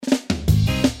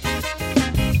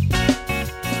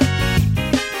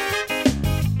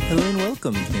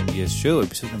MBS show,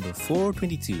 episode number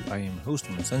 422. I am host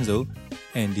Sanzo,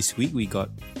 and this week we got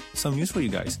some news for you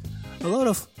guys. A lot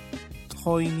of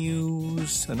toy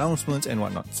news, announcements, and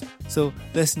whatnot. So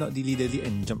let's not dilly-dally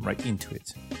and jump right into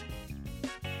it.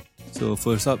 So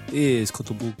first up is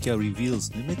Kotobukiya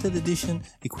reveals limited edition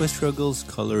Equestria Girls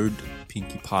colored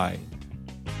Pinkie Pie.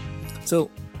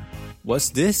 So what's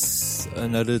this?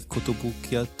 Another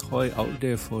Kotobukiya toy out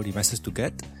there for the masses to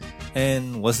get?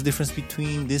 And what's the difference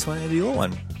between this one and the old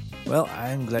one? Well,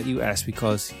 I'm glad you asked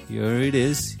because here it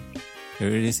is. Here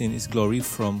it is in its glory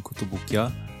from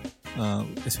Kotobukiya.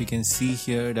 As we can see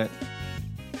here that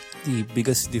the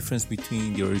biggest difference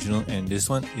between the original and this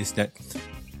one is that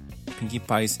Pinkie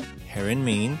Pie's hair and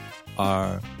mane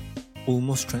are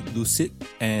almost translucent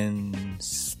and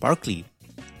sparkly.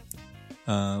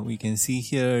 We can see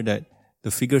here that the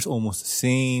figure's almost the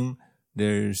same.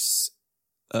 There's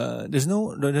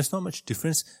not much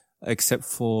difference except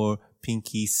for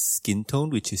Pinkie's skin tone,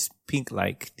 which is pink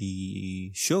like the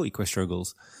show Equestria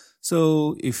Girls.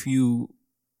 So if you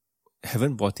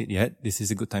haven't bought it yet, this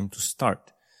is a good time to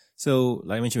start. So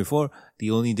like I mentioned before, the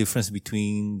only difference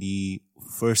between the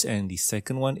first and the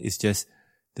second one is just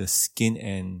the skin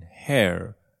and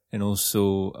hair. And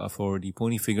also for the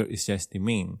pony figure, it's just the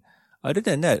mane. Other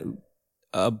than that,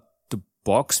 the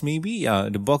box maybe,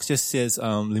 the box just says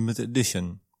limited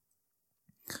edition.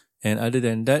 And other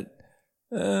than that,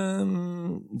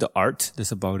 the art,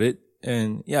 that's about it.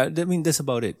 And yeah, that's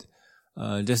about it.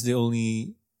 That's the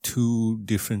only two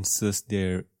differences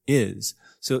there is.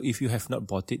 So if you have not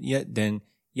bought it yet, then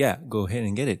yeah, go ahead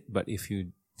and get it. But if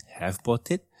you have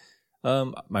bought it,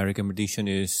 my recommendation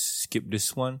is skip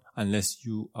this one unless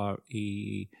you are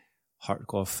a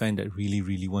hardcore fan that really,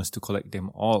 really wants to collect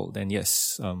them all. Then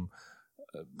yes,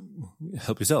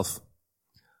 help yourself.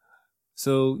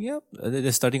 So yeah,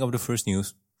 they're starting off the first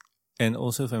news. And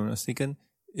also, if I'm not mistaken,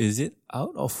 is it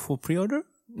out of for pre-order?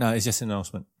 No, it's just an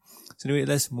announcement. So anyway,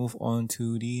 let's move on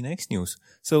to the next news.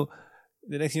 So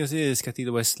the next news is Cathy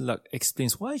the Westluck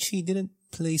explains why she didn't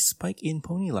play Spike in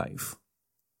Pony Life.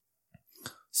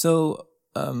 So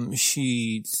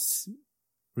she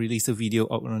released a video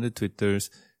out on the Twitters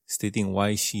stating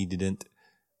why she didn't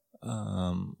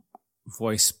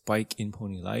voice Spike in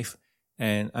Pony Life.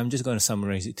 And I'm just going to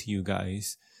summarize it to you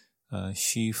guys.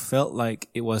 She felt like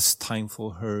it was time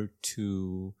for her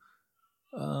to,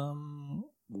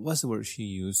 what's the word she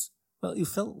used? Well, it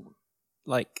felt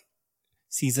like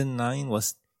season 9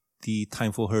 was the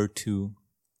time for her to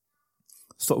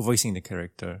stop voicing the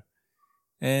character.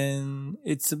 And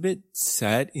it's a bit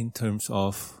sad in terms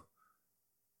of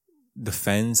the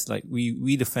fans. Like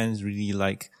we the fans really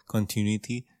like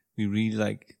continuity. We really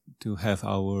like to have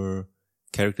our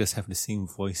characters have the same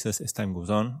voices as time goes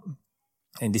on.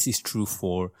 And this is true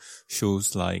for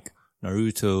shows like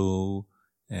Naruto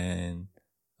and,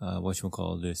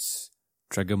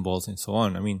 Dragon Balls and so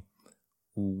on. I mean,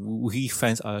 we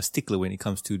fans are a stickler when it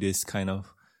comes to this kind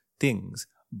of things.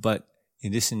 But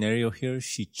in this scenario here,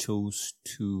 she chose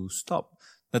to stop.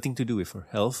 Nothing to do with her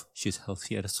health. She's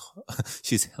healthy as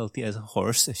a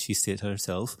horse, as she said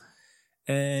herself.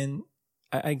 And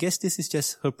I guess this is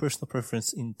just her personal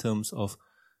preference in terms of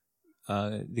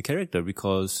the character,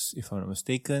 because if I'm not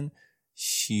mistaken,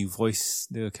 she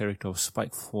voiced the character of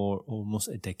Spike for almost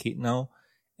a decade now,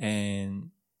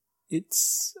 and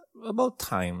it's about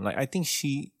time. Like, I think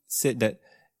she said that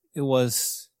it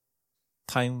was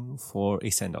time for a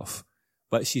send-off,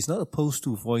 but she's not opposed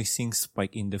to voicing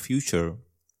Spike in the future.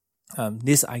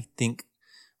 This, I think,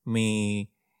 may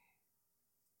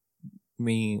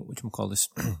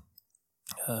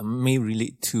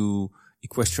relate to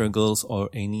Equestria Girls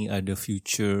or any other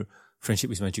future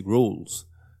Friendship is Magic roles.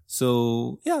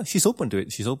 So yeah, she's open to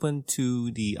it. She's open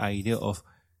to the idea of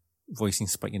voicing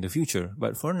Spike in the future.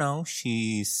 But for now,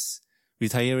 she's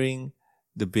retiring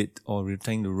the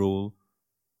role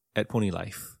at Pony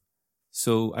Life.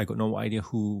 So I got no idea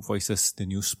who voices the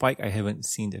new Spike. I haven't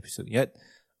seen the episode yet.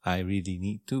 I really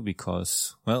need to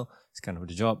because, well, it's kind of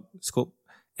the job scope.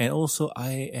 And also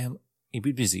I am a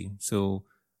bit busy. So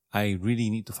I really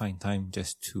need to find time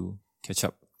just to catch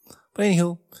up. But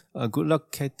anyhow, good luck,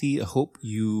 Cathy. I hope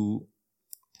your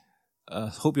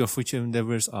future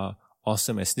endeavors are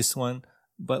awesome as this one.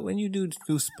 But when you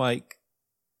do Spike,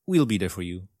 we'll be there for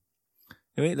you.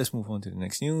 Anyway, let's move on to the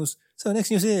next news. So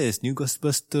next news is new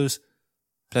Ghostbusters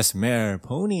plus Mare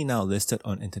Pony now listed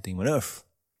on Entertainment Earth.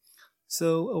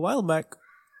 So a while back,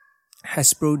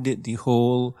 Hasbro did the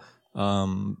whole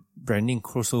branding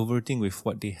crossover thing with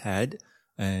what they had.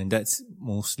 And that's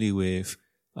mostly with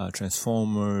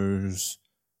Transformers,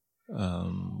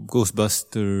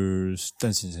 Ghostbusters,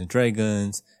 Dungeons and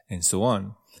Dragons, and so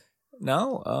on.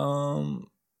 now,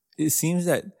 it seems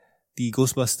that the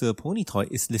Ghostbuster pony toy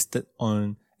is listed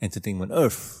on Entertainment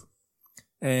Earth.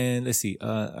 And let's see,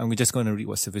 I'm just going to read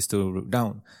what Sophisto wrote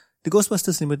down. The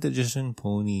Ghostbusters limited edition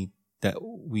pony that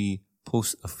we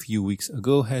posted a few weeks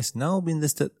ago has now been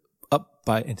listed up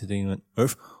by Entertainment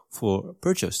Earth for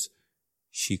purchase.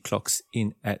 She clocks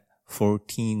in at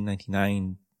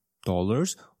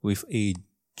 $14.99 with a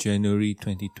January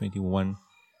 2021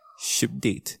 ship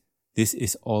date. This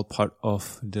is all part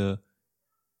of the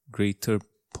greater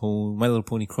My Little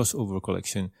Pony crossover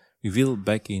collection revealed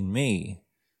back in May.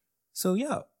 So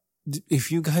yeah, if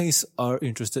you guys are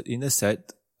interested in the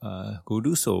set, go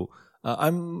do so.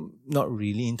 I'm not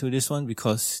really into this one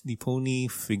because the pony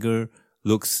figure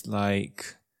looks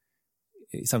like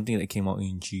something that came out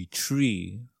in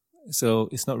G3. So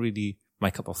it's not really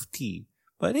my cup of tea.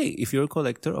 But hey, if you're a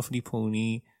collector of the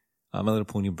pony, My Little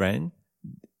Pony brand,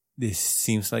 this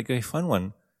seems like a fun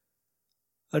one.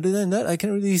 Other than that, I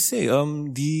can't really say.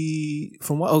 There's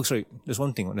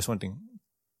one thing.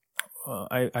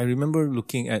 I remember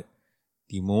looking at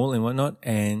the mole and whatnot,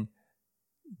 and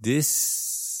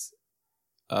this,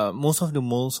 most of the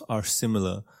moles are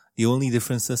similar. The only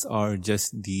differences are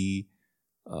just the,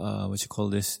 are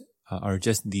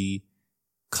just the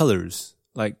colors.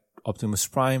 Like Optimus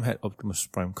Prime had Optimus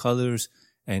Prime colors,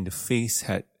 and the face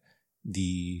had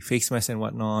the face mask and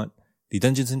whatnot. The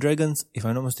Dungeons and Dragons, if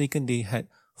I'm not mistaken, they had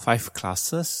 5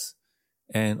 classes,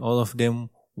 and all of them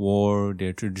wore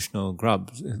their traditional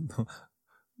garbs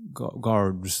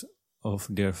of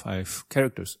their 5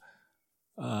 characters.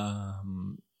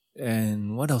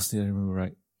 And what else did I remember,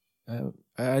 right? I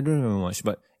don't remember much,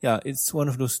 but yeah, it's one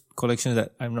of those collections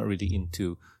that I'm not really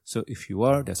into. So if you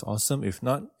are, that's awesome. If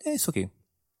not, it's okay.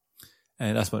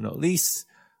 And last but not least,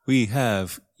 we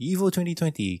have EVO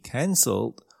 2020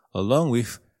 cancelled along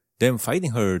with them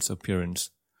fighting herds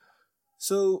appearance.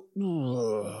 So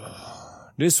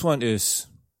this one is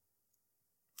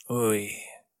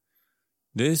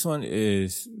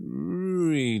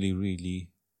really, really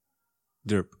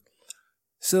derp.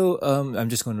 So I'm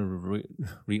just going to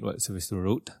read what Sylvester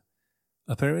wrote.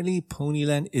 Apparently,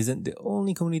 Ponyland isn't the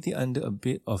only community under a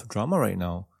bit of drama right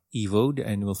now. EVO, the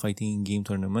annual fighting game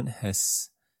tournament, has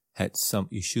had some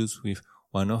issues with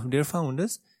one of their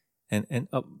founders and end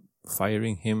up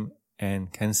firing him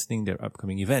and cancelling their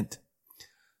upcoming event.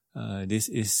 This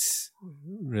is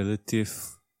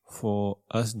relative for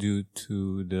us due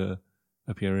to the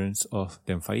appearance of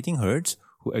them fighting herds,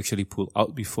 who actually pulled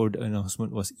out before the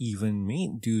announcement was even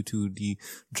made due to the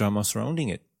drama surrounding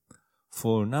it.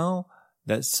 For now,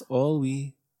 that's all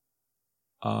we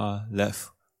are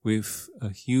left with. A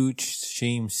huge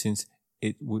shame, since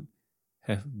it would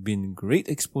have been great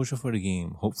exposure for the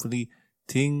game. Hopefully,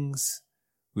 things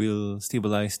will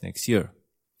stabilize next year.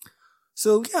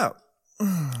 So yeah,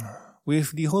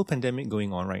 with the whole pandemic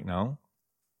going on right now,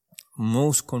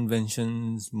 most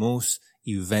conventions, most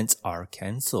events are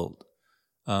cancelled.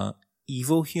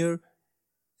 EVO here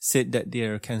said that they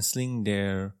are cancelling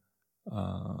their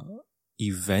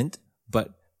event, but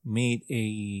made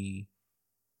an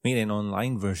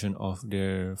online version of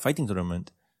their fighting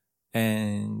tournament.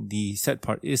 And the sad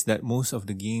part is that most of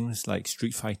the games like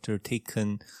Street Fighter,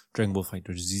 Taken, Dragon Ball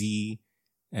Fighter Z,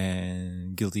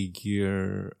 and Guilty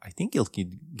Gear,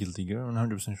 I'm not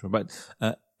 100% sure, but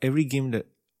every game that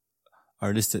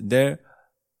are listed there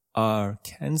are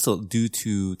cancelled due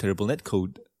to terrible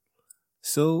netcode.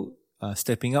 So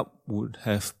stepping up would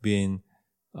have been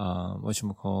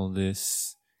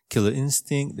Killer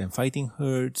Instinct, then Fighting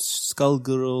Herds,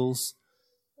 Skullgirls,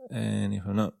 and if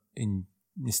I'm not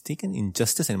mistaken,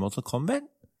 Injustice and Mortal Kombat.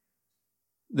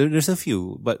 There's a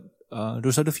few, but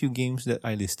those are the few games that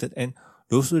I listed, and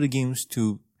those were the games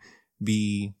to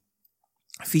be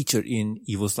featured in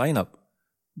EVO's lineup.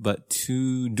 But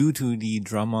due to the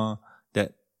drama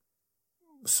that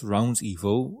surrounds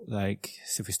EVO, like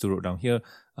Sophisto wrote down here,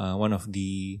 one of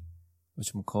the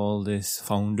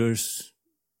founders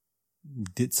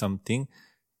did something.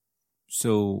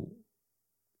 So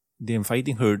them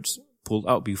fighting herds pulled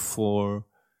out before,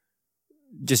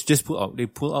 just pulled out. They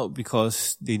pulled out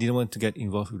because they didn't want to get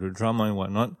involved with the drama and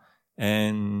whatnot.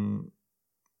 And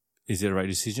is it the right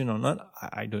decision or not?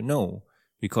 I don't know,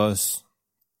 because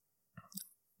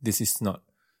this is not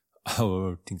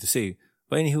our thing to say.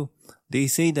 But anywho, they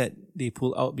say that they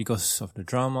pull out because of the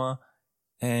drama,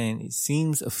 and it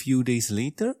seems a few days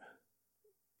later,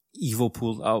 EVO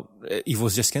pulled out. EVO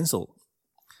was just cancelled.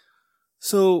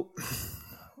 So,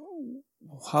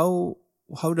 how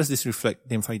does this reflect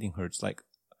them fighting herds? Like,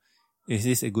 is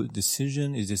this a good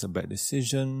decision? Is this a bad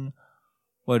decision?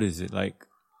 What is it? Like,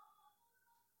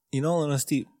 in all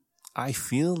honesty, I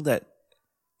feel that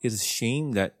it's a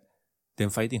shame that them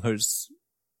Fighting Herds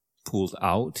pulled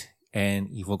out and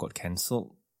Evo got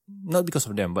cancelled. Not because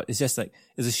of them, but it's just like,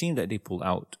 it's a shame that they pulled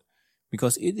out.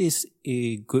 Because it is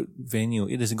a good venue.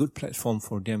 It is a good platform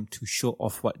for them to show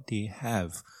off what they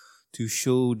have. To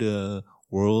show the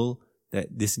world that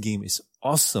this game is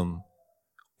awesome.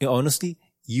 And honestly,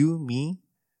 you, me,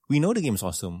 we know the game is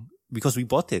awesome because we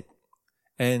bought it.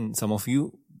 And some of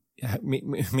you,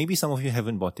 maybe some of you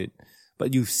haven't bought it,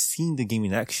 but you've seen the game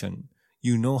in action.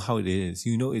 You know how it is.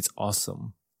 You know it's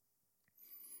awesome.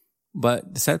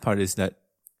 But the sad part is that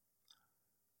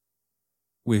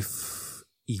with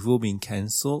Evo being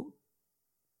cancelled,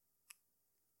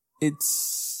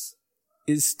 it's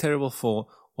terrible for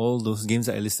all those games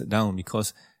that I listed down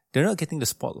because they're not getting the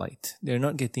spotlight. They're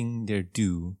not getting their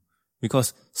due.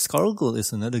 Because Skullgirl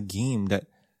is another game that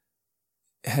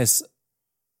has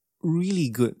really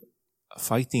good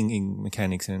fighting in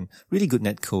mechanics and really good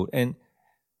netcode, and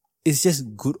it's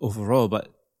just good overall, but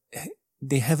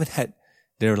they haven't had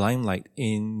their limelight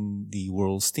in the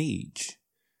world stage.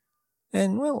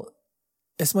 And well,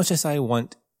 as much as I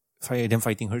want them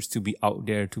Fighting Herds to be out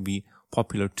there, to be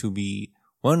popular, to be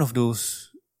one of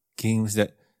those games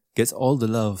that gets all the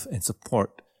love and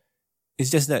support,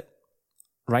 it's just that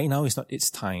right now is not its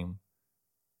time.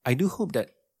 I do hope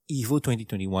that EVO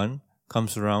 2021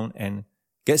 comes around and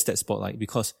gets that spotlight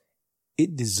because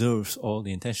it deserves all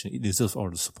the attention. It deserves all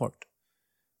the support.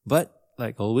 But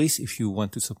like always, if you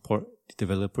want to support the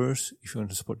developers, if you want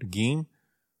to support the game,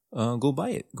 go buy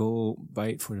it. Go buy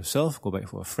it for yourself. Go buy it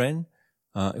for a friend.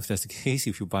 If that's the case,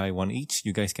 if you buy one each,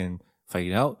 you guys can fight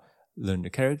it out, learn the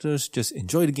characters, just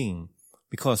enjoy the game.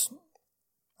 Because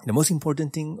the most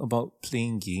important thing about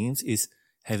playing games is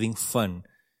having fun.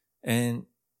 And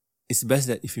it's best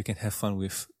that if you can have fun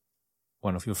with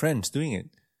one of your friends doing it.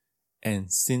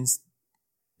 And since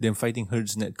them Fighting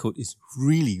Herds netcode is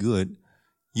really good,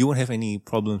 you won't have any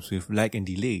problems with lag and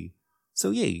delay.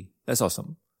 So yay, that's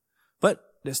awesome. But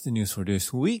that's the news for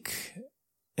this week.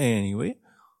 Anyway,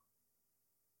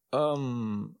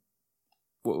 well,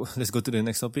 let's go to the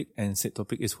next topic. And said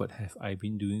topic is what have I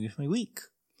been doing with my week.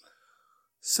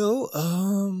 So,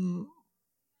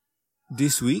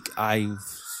 this week I've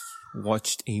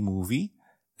watched a movie,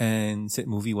 and said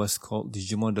movie was called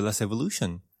Digimon The Last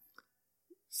Evolution.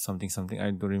 Something,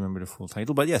 I don't remember the full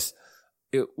title, but yes,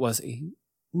 it was a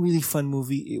really fun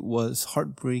movie. It was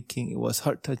heartbreaking. It was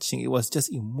heart-touching. It was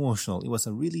just emotional. It was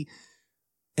a really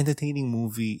entertaining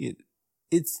movie.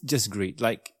 It's just great.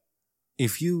 Like,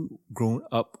 if you grown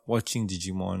up watching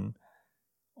Digimon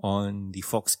on the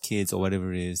Fox Kids or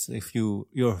whatever it is, if you're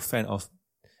a fan of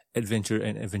Adventure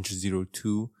and Adventure Zero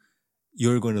 2,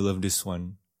 you're going to love this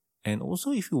one. And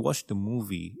also, if you watch the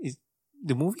movie,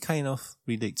 the movie kind of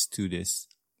relates to this.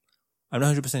 I'm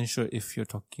not 100% sure if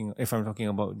I'm talking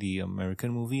about the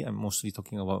American movie. I'm mostly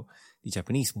talking about the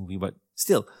Japanese movie, but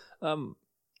still,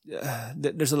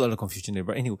 there's a lot of confusion there.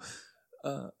 But anyway,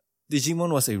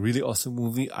 Digimon was a really awesome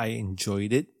movie. I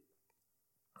enjoyed it.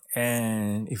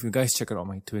 And if you guys check it out on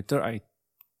my Twitter, I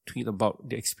tweet about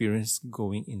the experience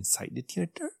going inside the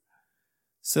theater.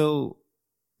 So,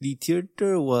 the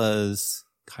theater was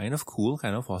kind of cool,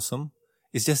 kind of awesome.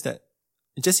 It's just that,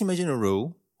 just imagine a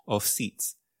row of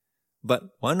seats,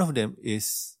 but one of them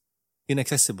is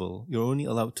inaccessible. You're only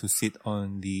allowed to sit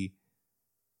on the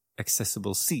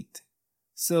accessible seat.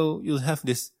 So you'll have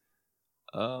this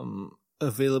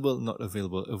available, not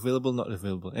available, available, not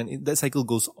available. And that cycle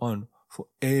goes on for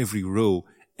every row.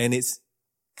 And it's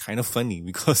kind of funny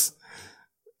because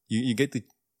you get to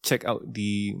check out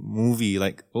the movie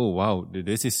like, oh wow,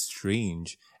 this is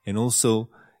strange. And also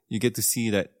you get to see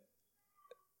that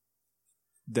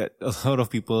a lot of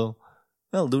people,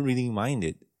 well, don't really mind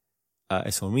it.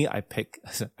 As for me, I pick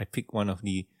one of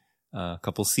the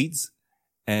couple seats,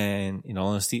 and in all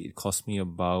honesty, it cost me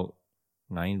about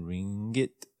 9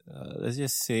 ringgit. Let's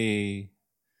just say,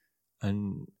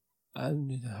 and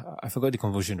I forgot the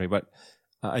conversion rate, but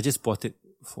I just bought it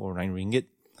for 9 ringgit,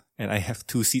 and I have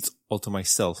 2 seats all to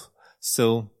myself.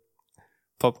 So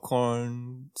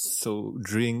popcorn, so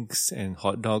drinks and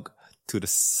hot dog to the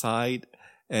side,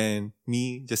 and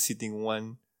me just sitting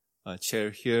one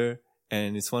chair here.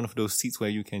 And it's one of those seats where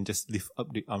you can just lift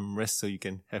up the armrest so you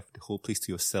can have the whole place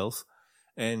to yourself.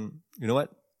 And you know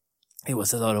what? It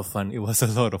was a lot of fun.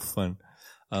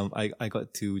 I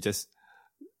got to just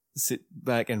sit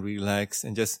back and relax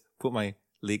and just put my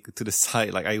leg to the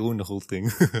side like I own the whole thing.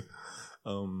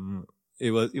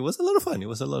 It was a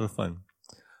lot of fun.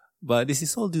 But this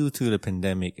is all due to the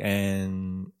pandemic,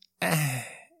 and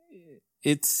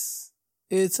it's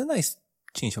a nice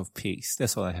change of pace.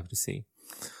 That's all I have to say.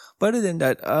 But other than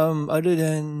that, other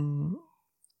than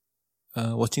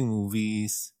watching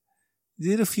movies.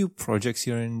 Did a few projects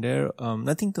here and there.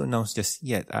 Nothing to announce just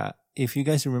yet. If you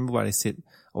guys remember what I said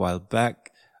a while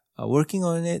back, working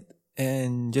on it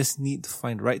and just need to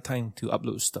find the right time to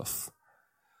upload stuff.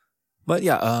 But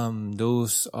yeah,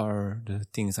 those are the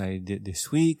things I did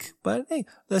this week. But hey,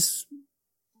 let's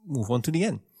move on to the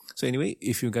end. So anyway,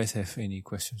 if you guys have any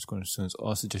questions, concerns,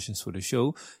 or suggestions for the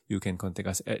show, you can contact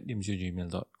us at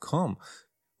dimsgmail.com.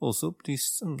 Also,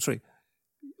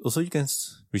 you can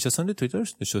reach us on the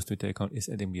Twitters. The show's Twitter account is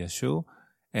at MBS Show.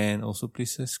 And also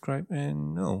please subscribe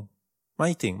and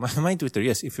my Twitter.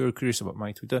 Yes, if you're curious about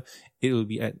my Twitter, it will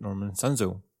be at Norman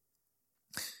Sanzo.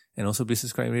 And also please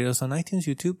subscribe and rate us on iTunes,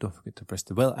 YouTube. Don't forget to press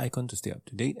the bell icon to stay up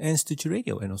to date, and Stitcher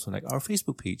Radio, and also like our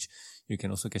Facebook page. You can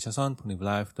also catch us on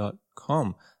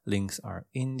ponyvlive.com. Links are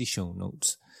in the show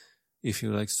notes. If you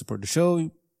would like to support the show,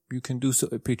 you can do so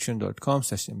at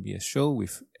patreon.com/MBS Show.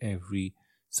 With every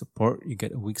support, you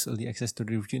get a week's early access to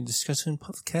the review and discussion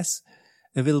podcast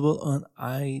available on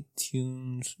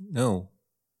iTunes.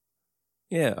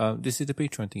 This is the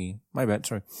Patreon thingy. My bad,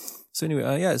 sorry. So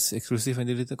anyway, yes, exclusive and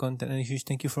deleted content, and a huge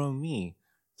thank you from me.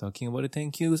 Talking about the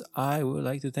thank yous, I would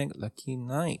like to thank Lucky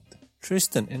Knight,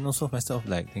 Tristan, and also myself.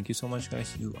 Thank you so much,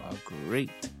 guys. You are great.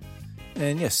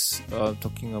 And yes,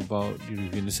 talking about the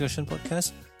review and discussion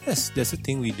podcast, yes, that's a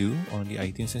thing we do on the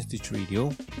iTunes and Stitch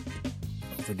Radio.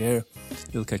 Over there,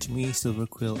 you'll catch me, Silver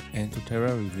Quill, and Totera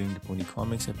reviewing the Pony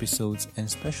Comics episodes and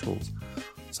specials.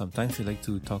 Sometimes we like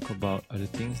to talk about other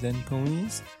things than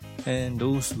ponies, and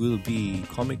those will be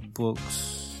comic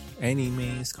books,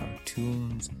 animes,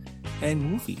 cartoons, and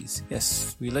movies.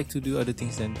 Yes, we like to do other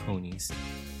things than ponies.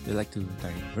 We like to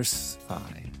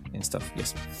diversify and stuff.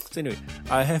 Yes. So anyway,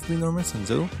 I have been Norman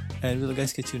Sanzo, and we'll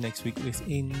guys catch you next week with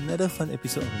another fun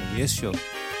episode of the MBS Show.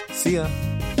 See ya!